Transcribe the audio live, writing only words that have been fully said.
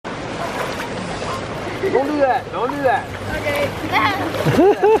Don't do that. Don't do that.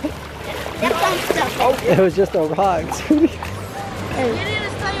 Okay. It was just a rock.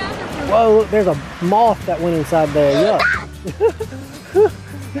 Whoa, look, there's a moth that went inside there. Yuck.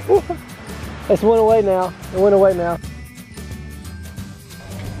 It's went away now. It went away now.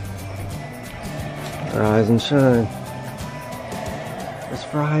 Rise and shine. It's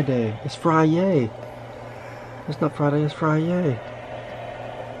Friday. It's Friday. It's not Friday, it's Friday.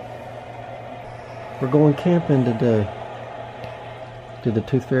 We're going camping today. Did the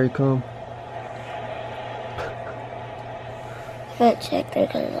tooth fairy come? I checked her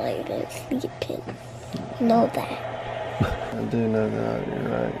because I've been sleeping. You know that. I do know that, you're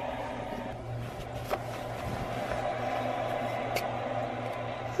right.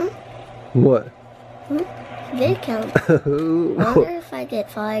 What? Did count. I wonder if I get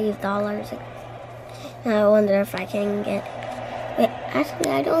 $5. And I wonder if I can get. Wait,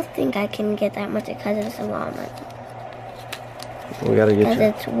 actually, I don't think I can get that much because it's a lot of money. We gotta get you. Because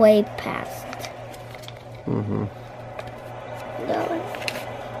it's way past. Mm-hmm.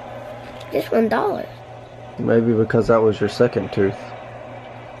 Just $1. Maybe because that was your second tooth.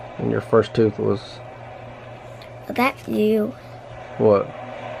 And your first tooth was... But that's you. What?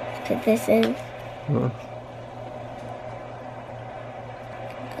 Put this in. Huh?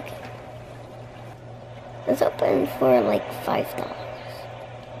 Okay. It's open for like $5.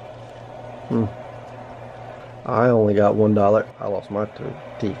 Hmm. I only got $1. I lost my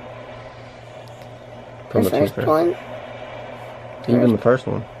teeth. From The first tooth one? Even the first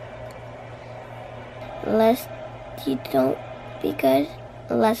one. Less you don't be good,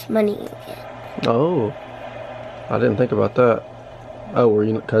 less money you get. Oh. I didn't think about that. Oh, were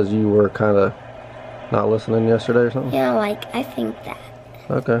you, because you were kind of not listening yesterday or something? Yeah, like, I think that.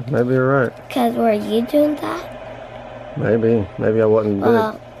 Okay, maybe you're right. Because were you doing that? Maybe. Maybe I wasn't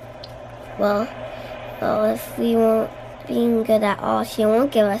good. Well, if we weren't being good at all, she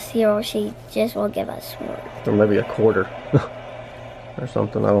won't give us 0, she just will give us 1. Or maybe a quarter. Or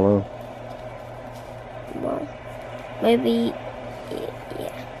something, I don't know. Well, maybe,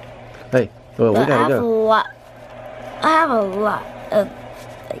 yeah. Hey, well, we gotta go. I have a lot of,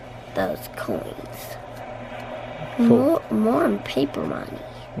 like, those coins. Cool. More than paper money.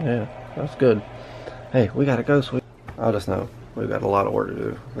 Yeah, that's good. Hey, we gotta go, sweet. I just know we've got a lot of work to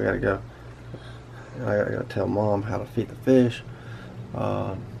do. We gotta go. I gotta tell Mom how to feed the fish.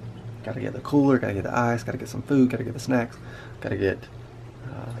 Gotta get the cooler, gotta get the ice, gotta get some food, gotta get the snacks, gotta get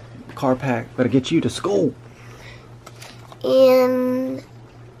the car packed, gotta get you to school. And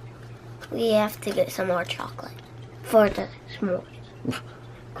we have to get some more chocolate for the s'mores.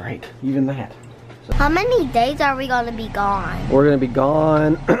 Great, even that. So, how many days are we gonna be gone? we're gonna be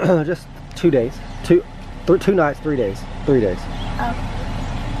gone just 2 days. 2 nights, 3 days. 3 days. Oh.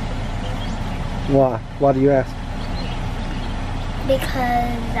 Why? Why do you ask?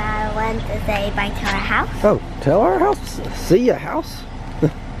 Because I want to say bye to our house. Oh, tell our house. See ya, house.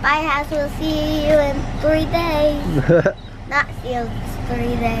 Bye, house. We'll see you in 3 days. Not see you in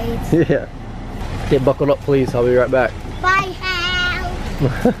 3 days. Yeah. Get buckled up, please. I'll be right back. Bye,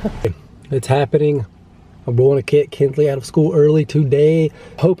 house. It's happening. I'm going to get Kinsley out of school early today.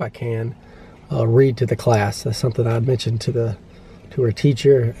 Hope I can read to the class. That's something I mentioned to her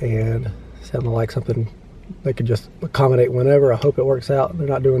teacher, and sounded like something they could just accommodate whenever. I hope it works out. They're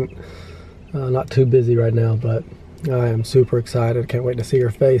not doing not too busy right now, but I am super excited. Can't wait to see her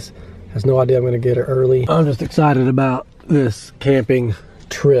face. Has no idea I'm going to get her early. I'm just excited about this camping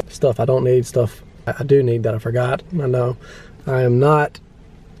trip. Stuff I don't need, stuff I do need that I forgot. I know. I am not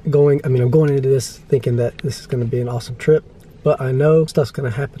going, I'm going into this thinking that this is going to be an awesome trip, but I know stuff's going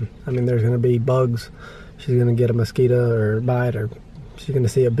to happen. There's going to be bugs. She's going to get a mosquito or bite, or she's going to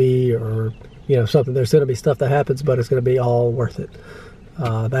see a bee, or something. There's going to be stuff that happens, but it's going to be all worth it.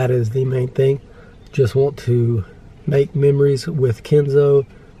 That is the main thing. Just want to make memories with Kenzo,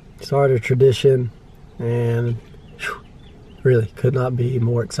 start a tradition, and really could not be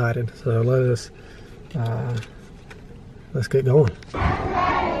more excited. So let's get going.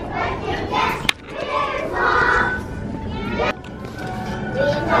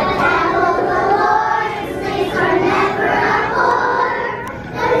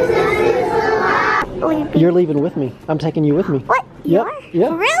 You're leaving with me. I'm taking you with me. What? You are? Yeah.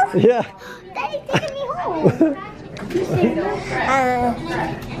 For real? Yeah. Daddy's taking me home.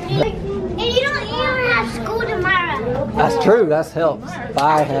 And you don't even have school tomorrow. That's true. That helps.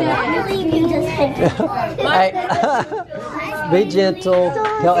 Bye, Hannah. I believe you just had Hey, be gentle.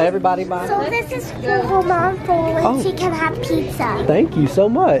 Tell everybody bye. So this is for Mom for when she can have pizza. Thank you so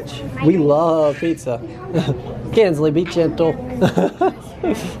much. We love pizza. Kinsley, be gentle.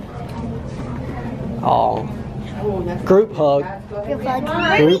 Oh. Group hug. Group hug.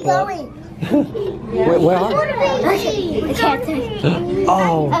 Where are we going? Where are we? Okay, we can't say.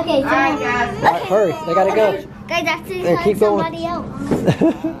 Oh. Okay, so. Alright, hurry. They gotta go. Guys, that's There, keep going. somebody else.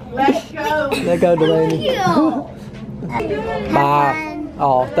 Let's go. There go, Delaney. Bye.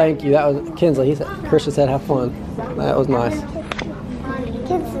 Oh, thank you. That was Kinsley. He said, Christian said, have fun. That was nice.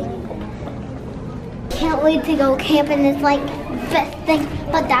 Kinsley. Can't wait to go camping. It's like best thing.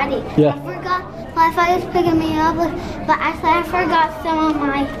 But Daddy, Yeah. I forgot. My father's picking me up, but actually I forgot some of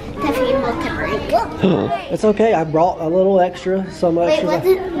my coffee milk to bring. It's okay. I brought a little extra. Some Wait, extra. was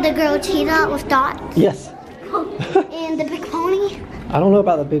it the girl cheetah with dots? Yes. And the big pony? I don't know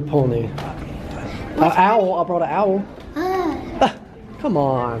about the big pony. An owl. I brought an owl. Come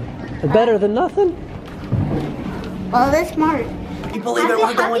on. Better than nothing. Well, that's smart. You believe it?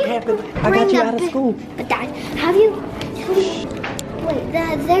 We're going camping. I got you out of school. But Dad, have you wait,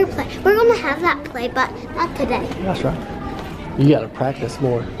 that's their play. We're gonna have that play, but not today. That's right. You gotta practice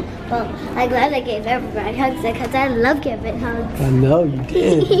more. Well, I'm glad I gave everybody hugs because I love giving hugs. I know you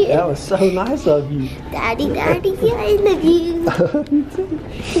did. That was so nice of you. Daddy, I love you.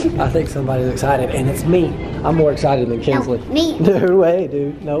 I think somebody's excited, and it's me. I'm more excited than Kinsley. No, me. No way,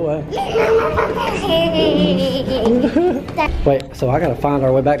 dude. No way. Wait, so I gotta find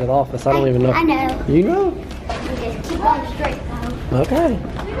our way back to the office. I don't even know. I know. You know? You just keep on straight though. Okay.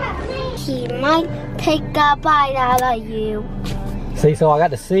 He might take a bite out of you. See, so I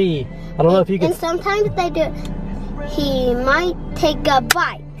got to see. I don't know if you can. And sometimes they do. He might take a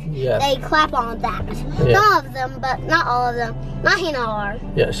bite. Yes. They clap on that. Yeah. Some of them, but not all of them. Not Hannah.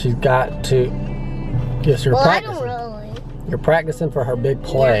 Yeah, she's got to. Yes, you're Well, practicing. I don't really. You're practicing for her big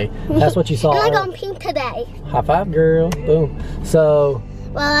play. That's what you saw. And I got pink today. High five, girl. Boom. So.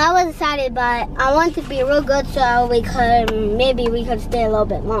 Well, I was excited, but I want to be real good so maybe we could stay a little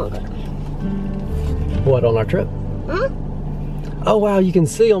bit longer. What, on our trip? Huh? Oh wow, you can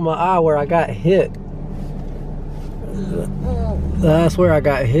see on my eye where I got hit. That's where I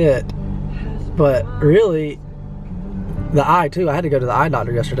got hit. But really, the eye too. I had to go to the eye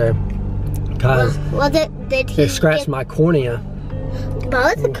doctor yesterday because Did scratched my cornea. But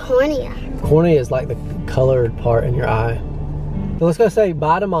what's a cornea? Cornea is like the colored part in your eye. So let's go say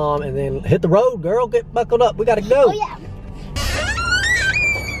bye to Mom and then hit the road, girl. Get buckled up. We gotta go. Oh yeah.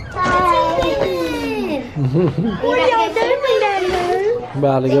 What are y'all doing, Daddy?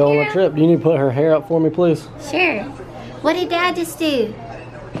 About to go on a trip. You need to put her hair up for me, please. Sure. What did Dad just do?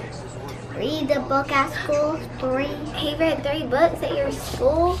 Read the book at school. He read 3 books at your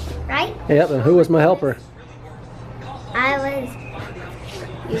school, right? Yep, and who was my helper? I was.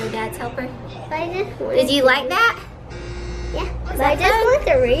 You were Dad's helper? Did you like that? Yeah. I just wanted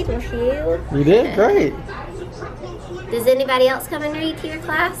to read with you. You did? Great. Does anybody else come and read to your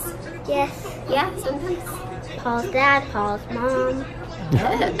class? Yes. Yeah, sometimes. Paul's dad, Paul's mom,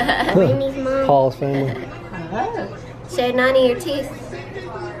 Lainey's mom. Paul's family. Show Nani your teeth.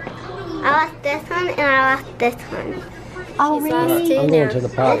 I lost this one and I lost this one. Oh, She's really? lost 2 I'm now. going to the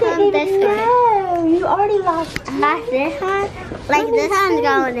park. This one. Oh, you already lost. I lost this one. Like this one's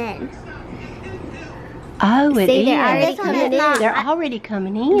going in. Oh, it See, is. they're already coming in. They're already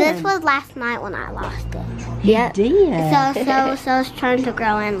coming in. This was last night when I lost it. You did. So it's trying to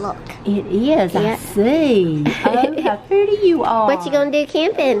grow in. Look. It is. I Yeah. see. Oh, how pretty you are. What you gonna do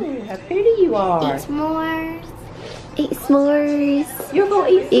camping? How pretty you are. Eat s'mores. Eat s'mores. You're gonna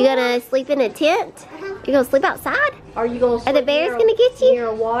eat. You gonna sleep in a tent? You gonna sleep outside? Are you gonna? Are the bears gonna get you? Near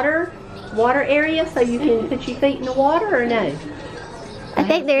a water area so you can put your feet in the water or no? I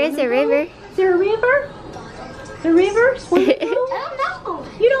think there is a river. Is there a river? The river? Swimming pool? I don't know.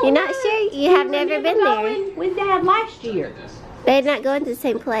 You don't You're know? not sure? You have never remember been there. going with Dad last year. They're not going to the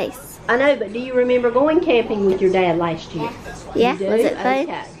same place. I know, but do you remember going camping with your dad last year? Yeah, You do? was it fun?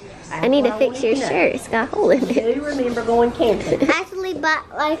 Okay. I need to That's what fix your wanted to know. shirt. It's got a hole in I it. do remember going camping. Actually, but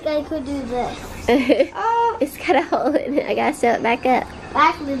like I could do this. Oh, It's got a hole in it. I gotta sew it back up.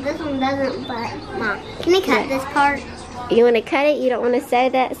 Actually, this one doesn't. But Mom, can you cut this part? You want to cut it? You don't want to sew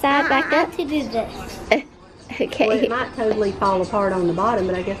that side back I up? have to do this. well, Okay. it might totally fall apart on the bottom,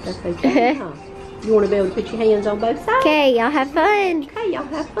 but I guess that's okay, huh? You want to be able to put your hands on both sides? Okay, y'all have fun. Okay, y'all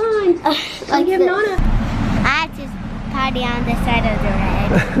have fun. Like Give this. Nana. I have to tidy on the side of the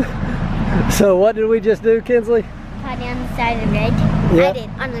red. So what did we just do, Kinsley? Tidy on the side of the red. Yeah. I did.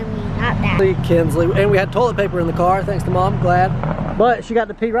 I mean, not that. Kinsley, and we had toilet paper in the car, thanks to Mom, glad. But she got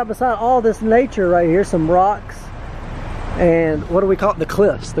to pee right beside all this nature right here, some rocks. And what do we call it? The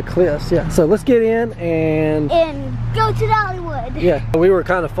cliffs, yeah. So let's get in and go to the Hollywood. yeah, we were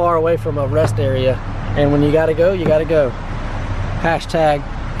kind of far away from a rest area. And when you gotta go, you gotta go. Hashtag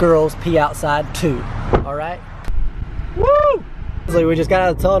girls pee outside too. All right? Woo! Kinsley, we just got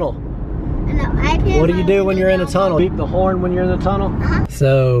out of the tunnel. What do you do when you're in a tunnel? Beep the horn when you're in the tunnel?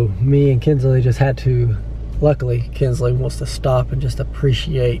 So me and Kinsley just had to, luckily Kinsley wants to stop and just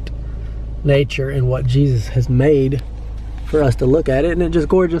appreciate nature and what Jesus has made for us to look at it. Isn't it just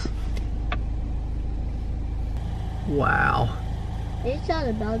gorgeous? Wow. It's not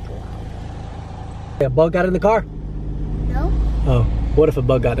a bug one. Yeah, a bug got in the car? No. Oh, what if a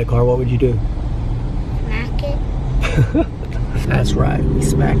bug got in the car? What would you do? Smack it. That's right, we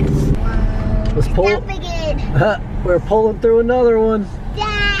smack it. Wow. Let's pull. Stop again. We're pulling through another one.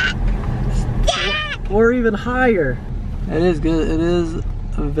 Stop. Stop. We're even higher. It is good. It is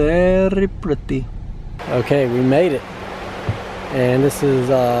very pretty. Okay, we made it. And this is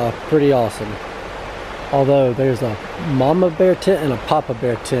pretty awesome. Although there's a mama bear tent and a papa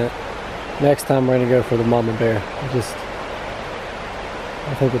bear tent. Next time we're gonna go for the mama bear.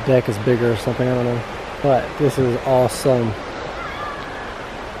 I think the deck is bigger or something, I don't know. But this is awesome.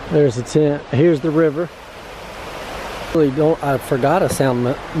 There's the tent. Here's the river. Really don't, I forgot a sound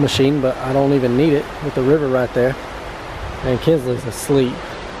machine, but I don't even need it with the river right there. And Kinsley's asleep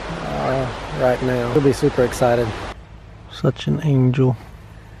right now. He'll be super excited. Such an angel.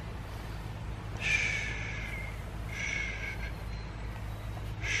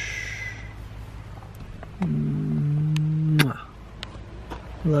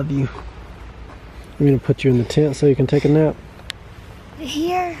 Love you. I'm gonna put you in the tent so you can take a nap.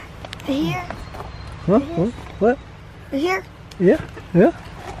 Here. Here. Huh? What? Here. Yeah. You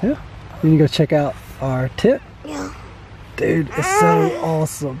need to go check out our tent? Yeah. Dude, it's so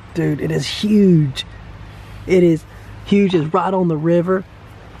awesome. Dude, it is huge. It is huge. It's right on the river.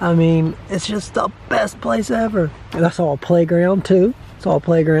 I mean, it's just the best place ever. And that's all playground too. It's all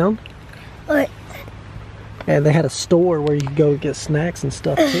playground. What? And they had a store where you could go get snacks and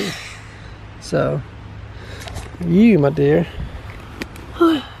stuff too. So, you, my dear,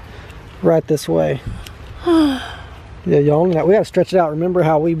 right this way. Yeah, y'all, we gotta stretch it out. Remember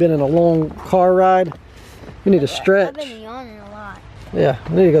how we've been in a long car ride? We need to stretch. I've been yawning a lot. Yeah,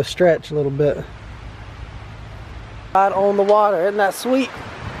 we need to go stretch a little bit. Right on the water, isn't that sweet?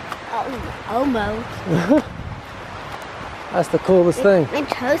 Oh, almost. That's the coolest thing. My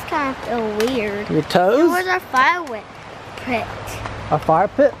toes kind of feel weird. Your toes? Where's our fire pit? Our fire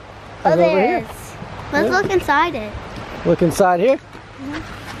pit? Oh, Over there here. it is. Let's look inside it. Look inside here.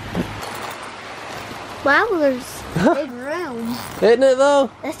 Wow, there's a big room. Isn't it though?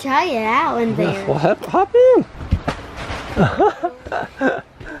 Let's try it out in there. Well, hop in.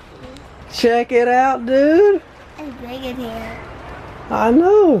 Check it out, dude. It's big in here. I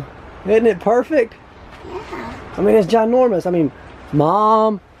know. Isn't it perfect? Yeah. I mean, it's ginormous. I mean,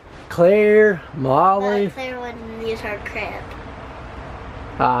 Mom, Claire, Molly. But Claire wouldn't use her crib.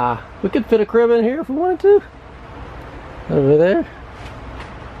 We could fit a crib in here if we wanted to. Over there.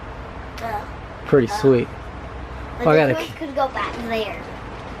 Pretty sweet. But I the gotta. crib could go back there.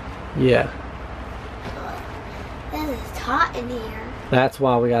 Yeah. This is hot in here. That's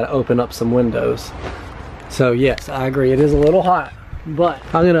why we gotta open up some windows. So yes, I agree. It is a little hot, but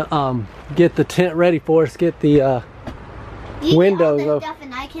I'm gonna get the tent ready for us. Get the windows open. Stuff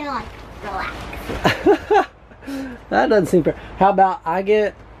and I can like relax. That doesn't seem fair. How about I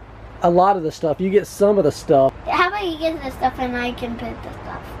get a lot of the stuff, you get some of the stuff. How about you get the stuff and I can put the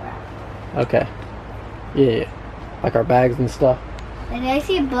stuff around? Okay. Yeah. Like our bags and stuff. And I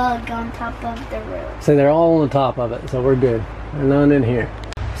see a bug on top of the roof. So they're all on the top of it, so we're good. There's none in here.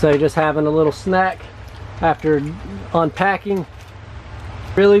 So just having a little snack after unpacking.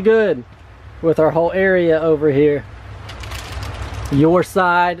 Really good with our whole area over here. Your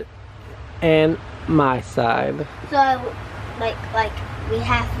side and my side. So, like we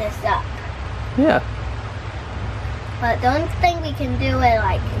have this up. Yeah. But the only thing we can do is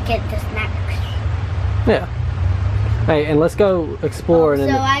like get the snacks. Yeah. Hey, and let's go explore. So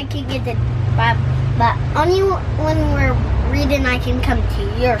I can get the Bible, but only when we're reading I can come to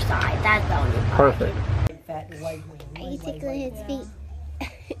your side. That's the only part. Perfect. Are you tickling his feet?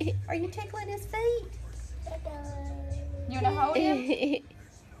 Are you tickling his feet? You want to hold him?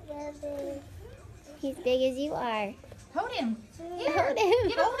 He's big as you are. Hold him. Here. Hold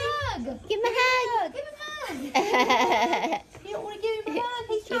him. Give him a hug. Give him a hug. Give him a hug. You don't want to give him a hug.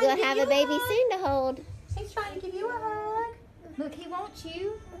 He's You're trying gonna to have give a you baby hug. soon to hold. He's trying to give you a hug. Look, he wants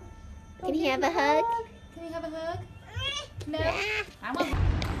you. Can he have a hug? Can he have a hug? No. I want.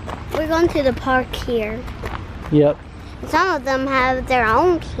 We're going to the park here. Yep. Some of them have their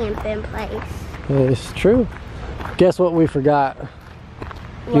own camping place. It's true. Guess what we forgot?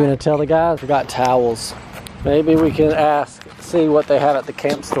 You gonna tell the guys? We got towels. Maybe we can ask see what they have at the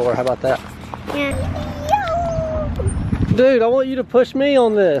camp store. How about that? Yeah. Dude, I want you to push me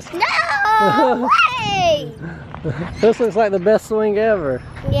on this. No way! This looks like the best swing ever.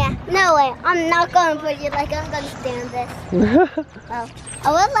 Yeah, no way. I'm not going to put you like I'm going to stand this. Well,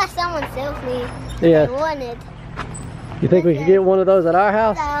 I would let someone sit with me if Yeah. they wanted. You think we could get one of those at our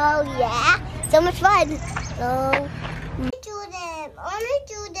house? So, yeah. So much fun. So, do them. I want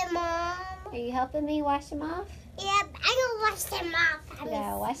to do them, Mom. Are you helping me wash them off? Yeah, I don't wash them off. We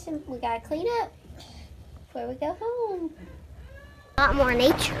gotta wash them. We gotta clean up before we go home. A lot more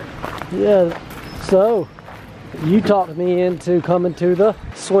nature. Yeah, so you talked me into coming to the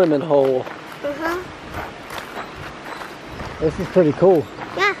swimming hole. Uh-huh. This is pretty cool.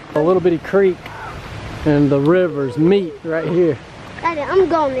 Yeah. A little bitty creek and the rivers meet right here. Daddy, I'm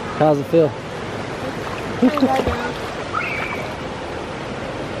going there. How's it feel? I'm going down.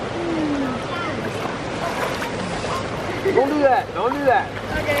 Don't do that. Don't do that.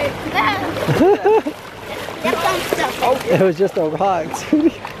 Okay. That's some stuff. It was just a rock. You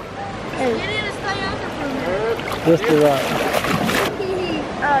need to stay under for a minute. Just a rock.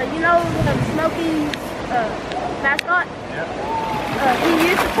 You know Smokey's mascot? Yeah. He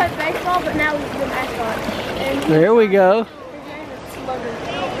used to play baseball, but now he's the mascot. And There we go. his name is Slugger.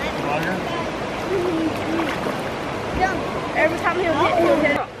 Every time he'll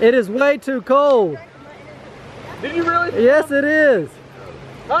hit. It is way too cold. Did you really? Yes, it is.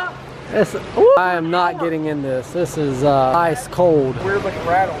 Huh? I am not getting in this. This is ice cold. Weird looking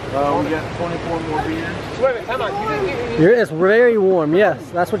rattle. Oh, we got 24 more beers. Wait a minute, come on. You didn't get any. It's very warm. Yes,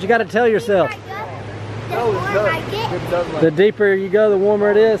 that's what you got to tell yourself. The deeper you go, the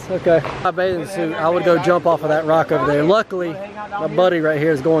warmer it is. Okay. My bathing suit, I would go jump off of that rock over there. Luckily, my buddy right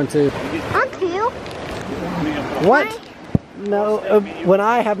here is going to. Uncle. What? No, when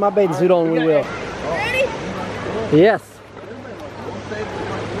I have my bathing suit on, we will. Ready? Yes.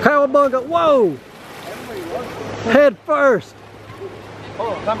 Cowabunga, whoa! Head first.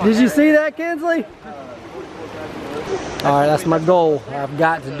 Did you see that, Kinsley? All right, that's my goal. I've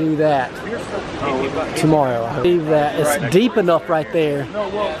got to do that tomorrow. I believe that it's deep enough right there.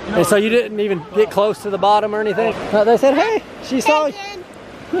 And so you didn't even get close to the bottom or anything? They said, hey, she saw you.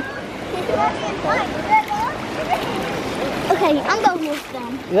 Okay, I'm going with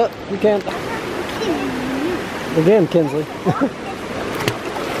them. Yep, you can. Again, Kinsley. I'm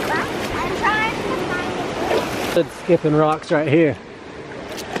trying to find it. Good skipping rocks right here.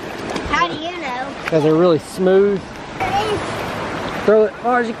 How do you know? Because they're really smooth. Throw it as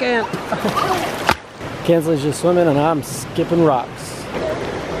hard as you can. Kinsley's just swimming and I'm skipping rocks.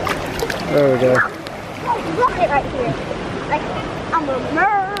 There we go. Look it right here. Like I'm a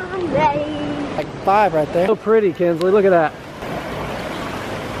mermaid. Like 5 right there. So pretty, Kinsley. Look at that.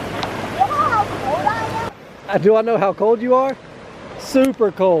 You know how cold I am? Do I know how cold you are?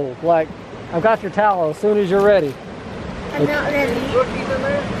 Super cold. Like, I've got your towel as soon as you're ready. I'm not ready.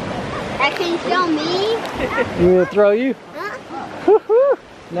 That can show me? You want me to throw you? Huh?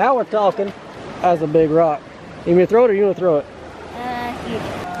 Now we're talking. That's a big rock. You want me to throw it or you want to throw it?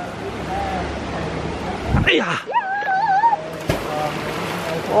 Here.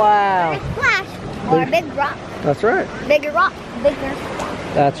 Wow. Splash. Or a big rock. That's right. Bigger rock. Bigger.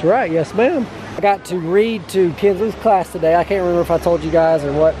 That's right. Yes, ma'am. I got to read to Kinsley's class today. I can't remember if I told you guys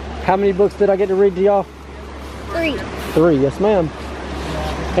or what. How many books did I get to read to y'all? 3. 3. Yes, ma'am.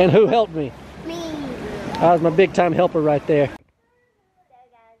 And who helped me? Me. That was my big time helper right there. So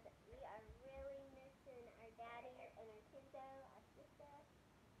guys, we are really missing our daddy and our kiddo, our sister.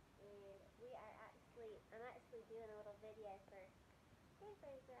 And we are I'm actually doing a little video for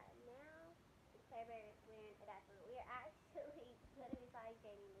Claire's right now. And Claire is wearing a diaper. We are actually going to be bike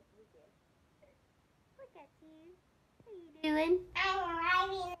dating this weekend. Look at you. What are you doing? I'm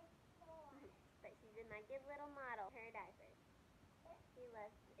riding. But she's in my good little model, her diaper. She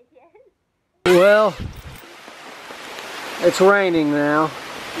loves it, yes. Well, it's raining now.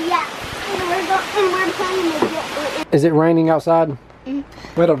 Yeah. And we're playing with it. Is it raining outside? Mm-hmm.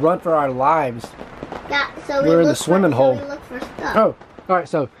 We had to run for our lives. Yeah, so We're in the swimming hole. So we look for stuff. Oh, all right.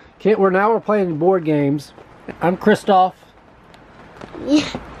 So we're playing board games. I'm Christoph, Yeah.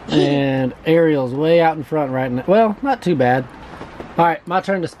 and Ariel's way out in front right now. Well, not too bad. All right, my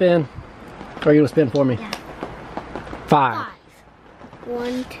turn to spin. Or are you gonna spin for me? Yeah. 5.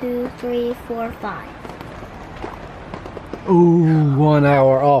 1, 2, 3, 4, 5. Ooh, 1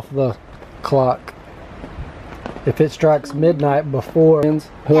 hour off the clock. If it strikes midnight before wins,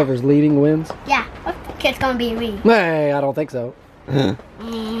 whoever's leading wins. Yeah. It's gonna be me. Hey, I don't think so.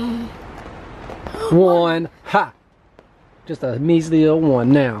 1. Ha! Just a measly little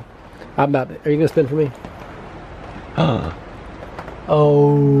 1. Now, are you gonna spin for me?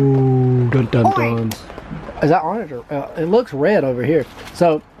 Oh, dun dun dun. Orange. Is that orange? Or, it looks red over here.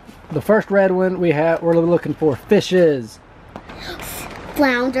 So, the first red one we're looking for fishes.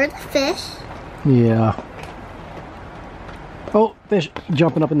 Flounder the fish. Yeah. Oh, fish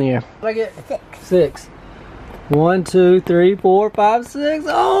jumping up in the air. What did I get? 6. 6. 1, 2, 3, 4, 5, 6.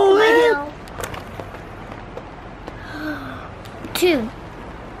 Oh, man. 2.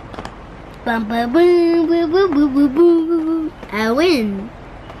 Bum, bum, boom, boom, boom, boom, boom, boom. I win.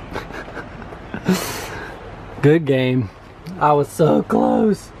 Good game. I was so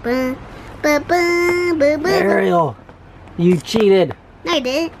close. Bum, bum, bum, bum, bum. Ariel, you cheated. No, I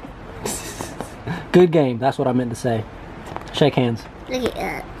didn't. Good game. That's what I meant to say. Shake hands. Look at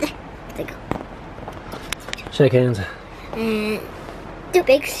that. Shake hands. And 2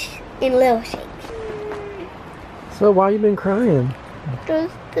 big and little shakes. So why you been crying?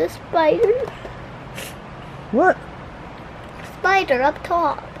 There's the spider. What? Spider up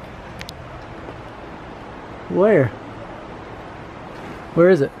top. Where? Where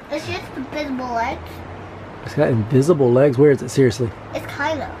is it? It's just invisible legs. It's got invisible legs. Where is it? Seriously. It's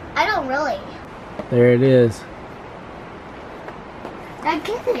kind of. I don't really. There it is. I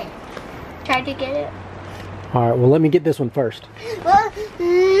get it. Tried to get it. Alright, well let me get this one first.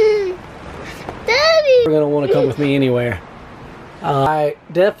 Daddy! You're gonna want to come with me anywhere. I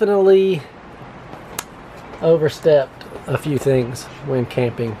definitely overstepped a few things when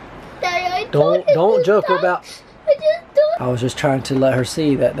camping. Daddy, Don't joke about. I just don't. I was just trying to let her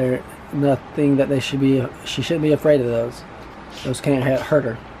see that there nothing that she shouldn't be afraid of those. Those can't hurt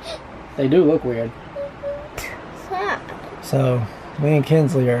her. They do look weird. So me and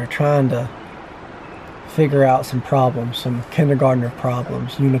Kinsley are trying to figure out some problems, some kindergartner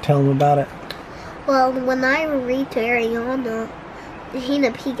problems. You wanna tell them about it? Well, when I read to Ariana,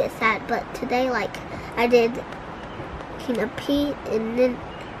 Hina P gets sad, but today, like, I did Hina P and then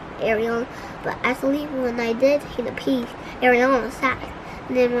Ariana, but actually when I did Hina P, Ariana was sad.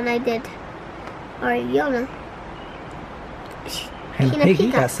 And then when I did Ariana, Hina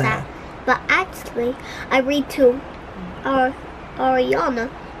P got sad. But actually, I read to Ariana,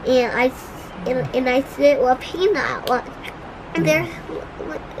 and I sit with Hina at lunch,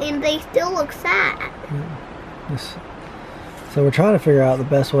 and they still look sad. So we're trying to figure out the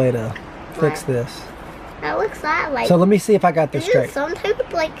best way to fix this. That looks sad. Like, so let me see if I got this straight. Sometimes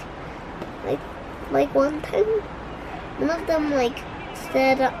like one time, one of them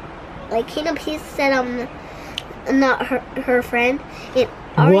said, Hina P said I'm not her friend.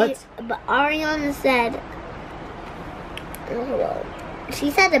 And What? But Ariana said, she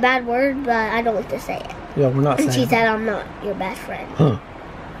said a bad word, but I don't like to say it. Yeah, we're not saying. And she said I'm not your best friend. Huh.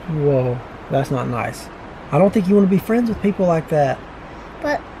 Whoa, that's not nice. I don't think you want to be friends with people like that.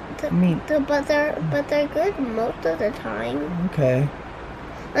 But but they're good most of the time. Okay.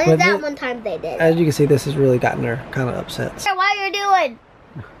 Only that one time they did. As you can see, this has really gotten her kind of upset. What are you doing?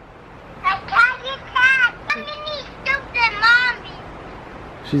 I'm trying to cat. I'm eating soup with mommy.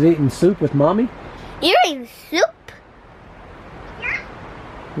 She's eating soup with mommy? You're eating soup?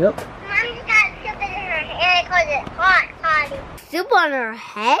 Yep. Mommy's got soup in her head because it's hot, honey. Soup on her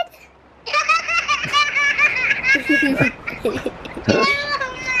head?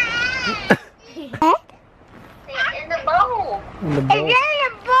 In the bowl. In the bowl. It's in a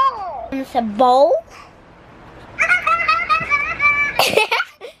bowl. It's a bowl?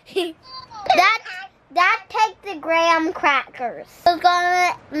 Dad, take the graham crackers. We're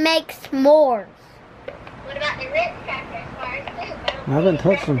gonna make s'mores. What about the Ritz crackers? I haven't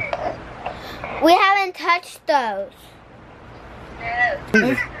touched them. We haven't touched those.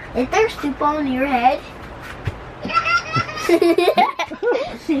 No. Is there soup on your head?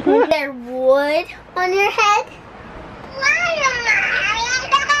 Is there wood on your head?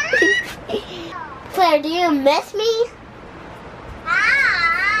 Claire, do you miss me?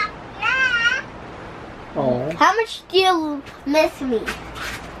 Yeah. Oh. How much do you miss me?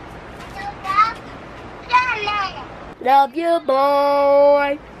 Love you,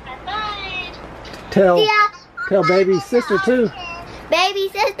 boy. Tell baby's sister too. Baby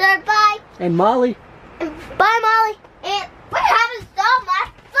sister, bye. And Molly. Bye, Molly. And we're having so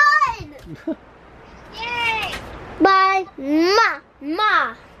much fun. Yay. Bye.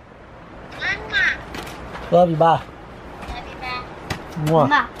 Ma. Love you, bye. Love you, bye. Mwah.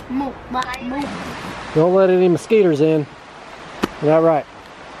 Ma. Don't let any mosquitoes in. Is that right?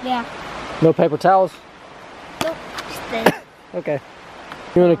 Yeah. No paper towels? Nope. Stay. Okay.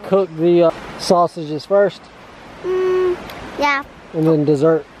 You want to cook the sausages first? Yeah. And then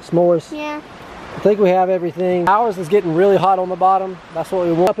dessert s'mores? Yeah. I think we have everything. Ours is getting really hot on the bottom. That's what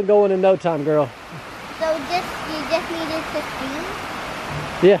we want. Up and going in no time, girl. So you just needed to steam?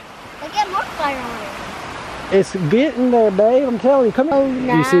 Yeah. Let's get more fire on it. It's getting there, babe. I'm telling you. Come here. Oh,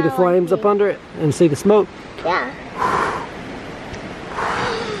 You see the now flames I up under it and see the smoke? Yeah.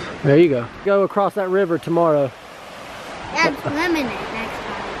 There you go. Go across that river tomorrow. Yeah, I'm swimming it next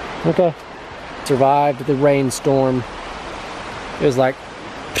time. Okay. Survived the rainstorm. It was like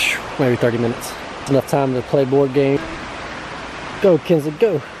maybe 30 minutes. Enough time to play board game. Go, Kinsley,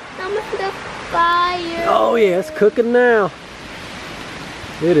 go. I'm gonna the fire. Oh yeah, it's cooking now.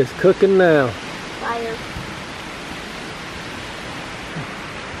 It is cooking now. Fire.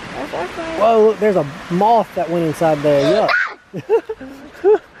 There's our fire. Whoa, look, there's a moth that went inside there. Yuck.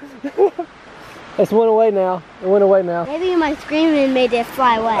 It's went away now. It went away now. Maybe my screaming made it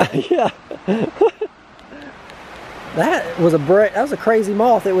fly away. Yeah. That was a crazy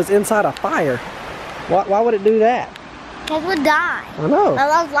moth. It was inside a fire. Why would it do that? It would die. I know. I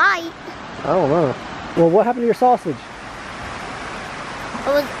love light. I don't know. Well, what happened to your sausage? It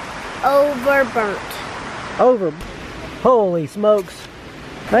was overburnt. Over. Holy smokes.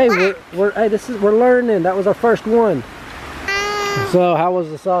 Hey, we're learning. That was our first one. So, how was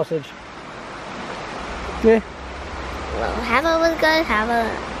the sausage? Yeah. Well, Hava was good. Hava.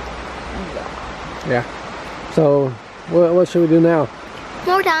 Yeah. So, what should we do now?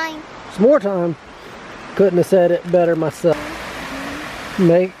 More time. It's more time. Couldn't have said it better myself.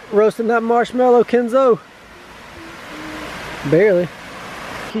 Roasting that marshmallow, Kenzo. Barely.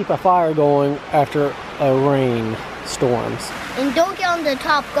 Keep a fire going after a rain storms. And don't get on the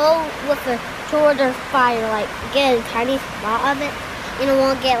top. Go with the toward the fire. Like get a tiny spot of it, and it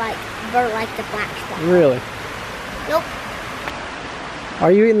won't get like burnt like the black stuff. Really? Nope.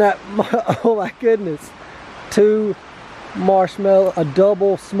 Are you eating that? Oh my goodness. 2 marshmallow, a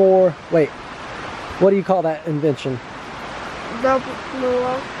double s'more. Wait, what do you call that invention? Double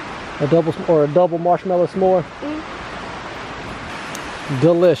s'more. A double marshmallow s'more?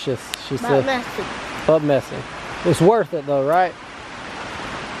 Delicious, she said. Messy. But messy. It's worth it though, right?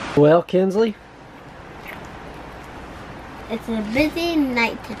 Well, Kinsley? It's a busy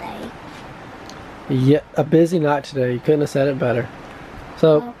night today. Yeah, a busy night today. You couldn't have said it better.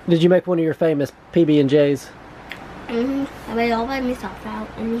 So, did you make one of your famous PB&Js? I made it all by myself without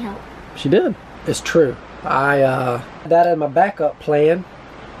any help. She did. It's true. I had that as my backup plan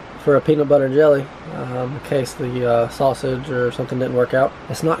for a peanut butter and jelly in case the sausage or something didn't work out.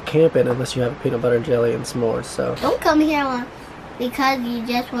 It's not camping unless you have a peanut butter and jelly and s'mores. So don't come here because you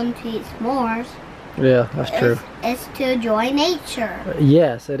just want to eat s'mores. Yeah, that's true. It's to enjoy nature.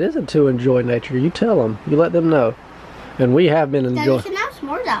 Yes, it isn't to enjoy nature. You tell them. You let them know. And we have been enjoying. You can have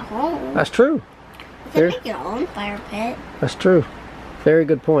s'mores at home. That's true. You can make your own fire pit. That's true. Very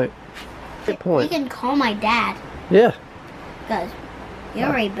good point. Good point. You can call my dad. Yeah. Because he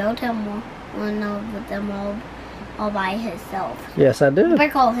already built him one of them all by himself. Yes, I did. You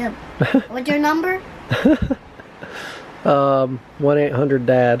better call him. What's your number?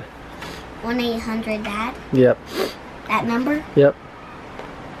 1-800-DAD. 1-800-DAD? Yep. That number? Yep.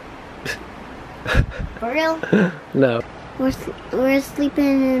 For real? No. We're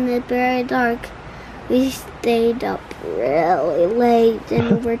sleeping in the very dark. We stayed up really late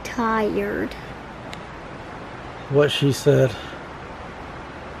and we're tired. What she said.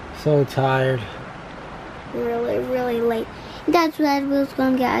 So tired. Really, really late. Dad said we was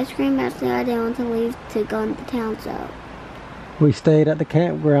going to get ice cream. Actually, I didn't want to leave to go into town, so. We stayed at the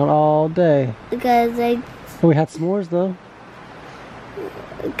campground all day. Because we had s'mores though.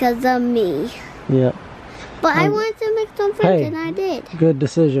 Because of me. Yep. But I wanted to make some friends and I did. Good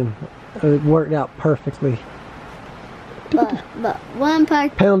decision. It worked out perfectly. But one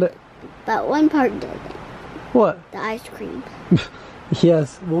part. Pound it. But one part didn't. What? The ice cream.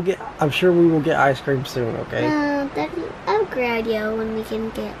 Yes, I'm sure we will get ice cream soon, okay? That's a great idea when we can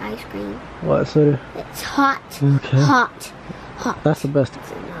get ice cream. What, Suda? It's hot. Okay. Hot. That's the best.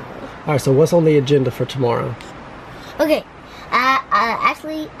 Alright, so what's on the agenda for tomorrow? Okay.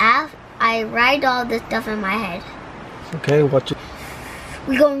 Actually, I write all this stuff in my head. Okay, what you...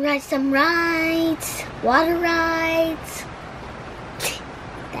 We're gonna ride some rides. Water rides.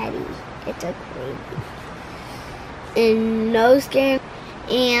 Daddy, it's a crazy. And no scaring.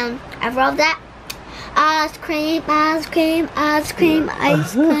 And after all that, ice cream, ice cream, ice cream,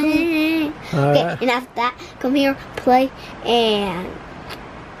 ice cream. Okay, Right. and after that, come here, play, and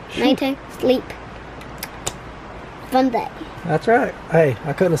nighttime, sleep. Fun day. That's right. Hey,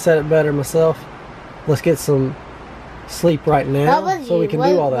 I couldn't have said it better myself. Let's get some sleep right now so we can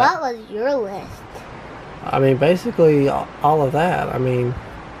do all that. What was your list? I mean, basically all of that. I mean,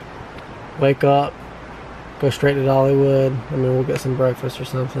 wake up, go straight to Dollywood. I mean, we'll get some breakfast or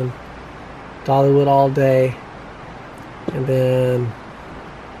something. Dollywood all day. And then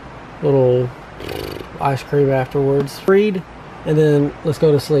little ice cream afterwards. Read, and then let's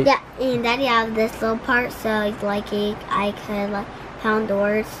go to sleep. Yeah, and Daddy have this little part, so it's like I could like pound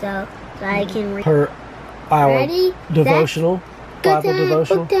doors, so I can read. Her our Ready? devotional, Book Bible time,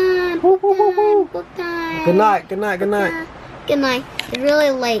 devotional. book time, book time, book time. Good night, good night, good night. Good night. It's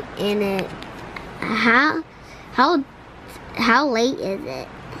really late, and it. How late is it?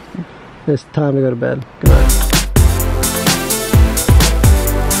 It's time to go to bed. Good night.